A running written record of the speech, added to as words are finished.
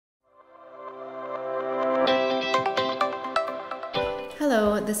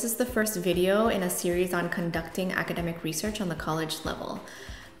Hello, this is the first video in a series on conducting academic research on the college level.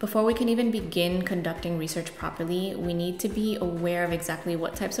 Before we can even begin conducting research properly, we need to be aware of exactly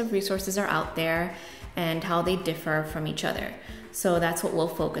what types of resources are out there and how they differ from each other. So that's what we'll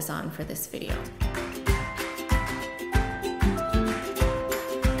focus on for this video.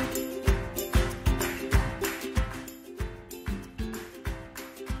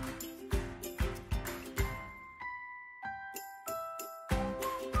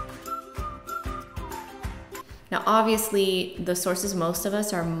 Now, obviously, the sources most of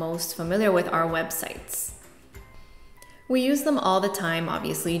us are most familiar with are websites. We use them all the time,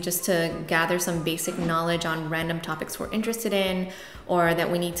 obviously, just to gather some basic knowledge on random topics we're interested in or that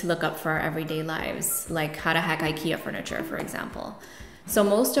we need to look up for our everyday lives, like how to hack IKEA furniture, for example. So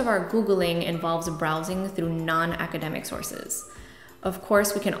most of our Googling involves browsing through non-academic sources. Of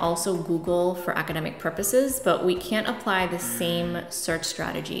course, we can also Google for academic purposes, but we can't apply the same search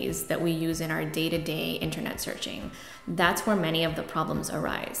strategies that we use in our day-to-day internet searching. That's where many of the problems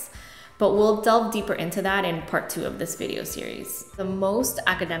arise. But we'll delve deeper into that in part 2 of this video series. The most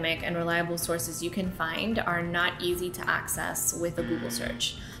academic and reliable sources you can find are not easy to access with a Google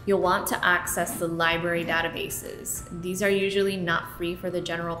search. You'll want to access the library databases. These are usually not free for the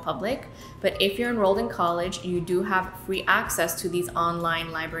general public, but if you're enrolled in college, you do have free access to these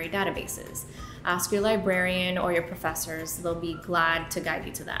online library databases. Ask your librarian or your professors, they'll be glad to guide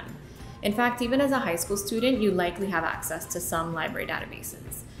you to them. In fact, even as a high school student, you likely have access to some library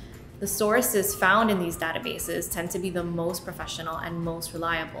databases. The sources found in these databases tend to be the most professional and most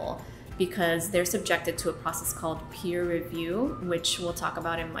reliable because they're subjected to a process called peer review, which we'll talk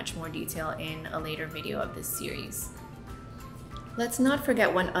about in much more detail in a later video of this series. Let's not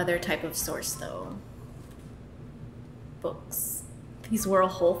forget one other type of source though. Books. These were a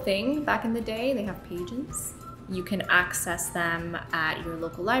whole thing back in the day. They have pages. You can access them at your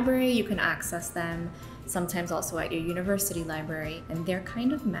local library. You can access them sometimes also at your university library, and they're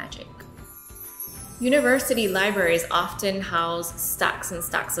kind of magic. University libraries often house stacks and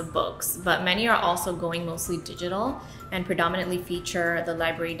stacks of books, but many are also going mostly digital and predominantly feature the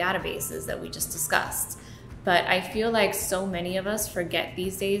library databases that we just discussed. But I feel like so many of us forget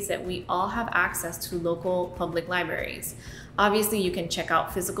these days that we all have access to local public libraries. Obviously, you can check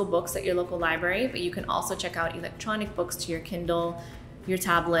out physical books at your local library, but you can also check out electronic books to your Kindle, your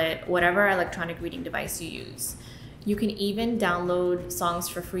tablet, whatever electronic reading device you use. You can even download songs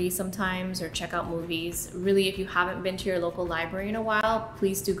for free sometimes or check out movies. Really, if you haven't been to your local library in a while,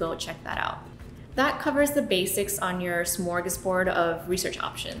 please do go check that out. That covers the basics on your smorgasbord of research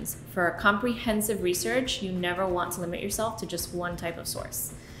options. For comprehensive research, you never want to limit yourself to just one type of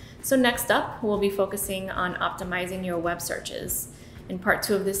source. So next up, we'll be focusing on optimizing your web searches. In part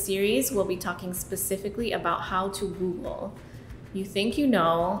 2 of this series, we'll be talking specifically about how to Google. You think you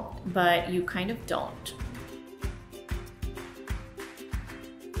know, but you kind of don't.